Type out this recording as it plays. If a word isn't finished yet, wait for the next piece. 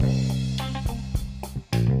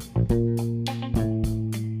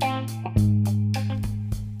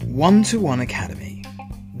One-to-One Academy.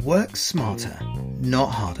 Work smarter,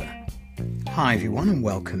 not harder. Hi everyone and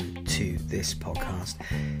welcome to this podcast.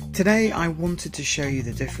 Today I wanted to show you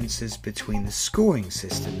the differences between the scoring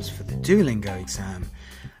systems for the Duolingo exam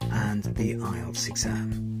and the IELTS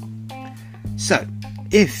exam. So,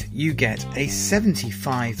 if you get a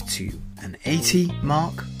 75 to an 80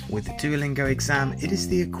 mark with the Duolingo exam, it is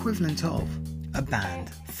the equivalent of a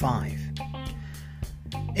band 5.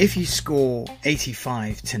 If you score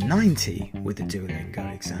 85 to 90 with the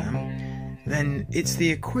Duolingo exam, then it's the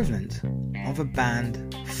equivalent of a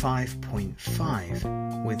band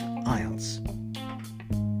 5.5 with IELTS.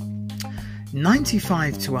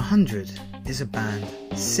 95 to 100 is a band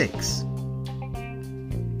 6.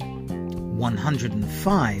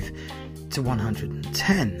 105 to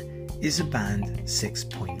 110 is a band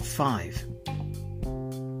 6.5.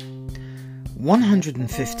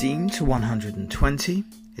 115 to 120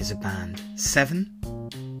 is a band 7.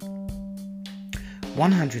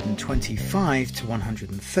 125 to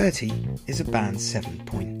 130 is a band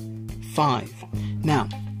 7.5. Now,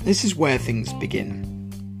 this is where things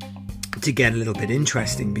begin to get a little bit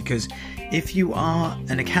interesting, because if you are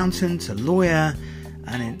an accountant, a lawyer,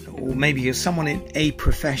 or maybe you're someone in a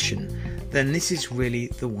profession, then this is really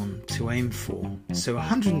the one to aim for. So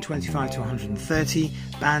 125 to 130,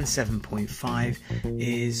 band 7.5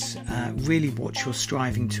 is really what you're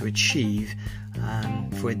striving to achieve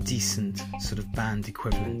for a decent sort of band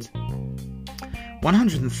equivalent.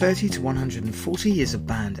 130 to 140 is a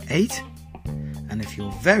band 8, and if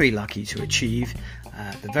you're very lucky to achieve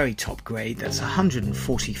the very top grade, that's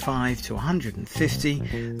 145 to 150,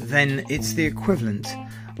 then it's the equivalent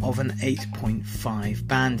of an 8.5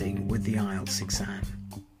 banding with the IELTS exam.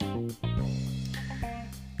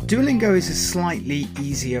 Duolingo is a slightly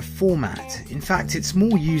easier format. In fact, it's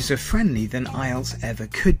more user-friendly than IELTS ever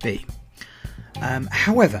could be.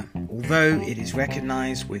 However, although it is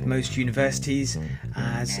recognised with most universities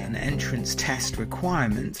as an entrance test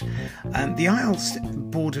requirement, the IELTS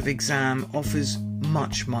Board of Exam offers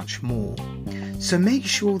much more. So make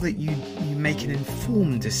sure that you make an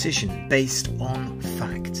informed decision based on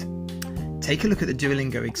fact. Take a look at the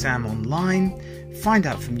Duolingo exam online, find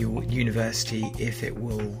out from your university if it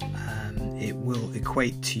will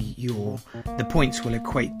equate to the points will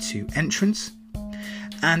equate to entrance.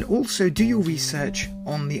 And also do your research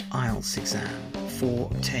on the IELTS exam for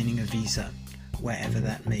obtaining a visa, wherever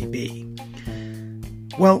that may be.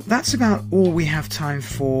 Well, that's about all we have time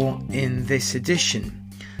for in this edition.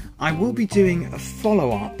 I will be doing a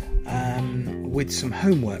follow-up with some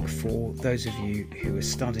homework for those of you who are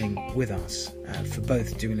studying with us for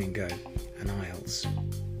both Duolingo and IELTS.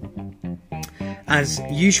 As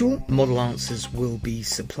usual, model answers will be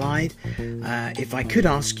supplied. If I could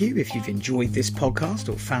ask you, if you've enjoyed this podcast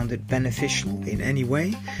or found it beneficial in any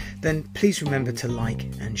way, then please remember to like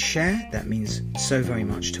and share. That means so very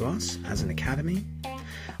much to us as an academy.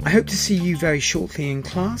 I hope to see you very shortly in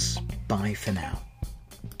class. Bye for now.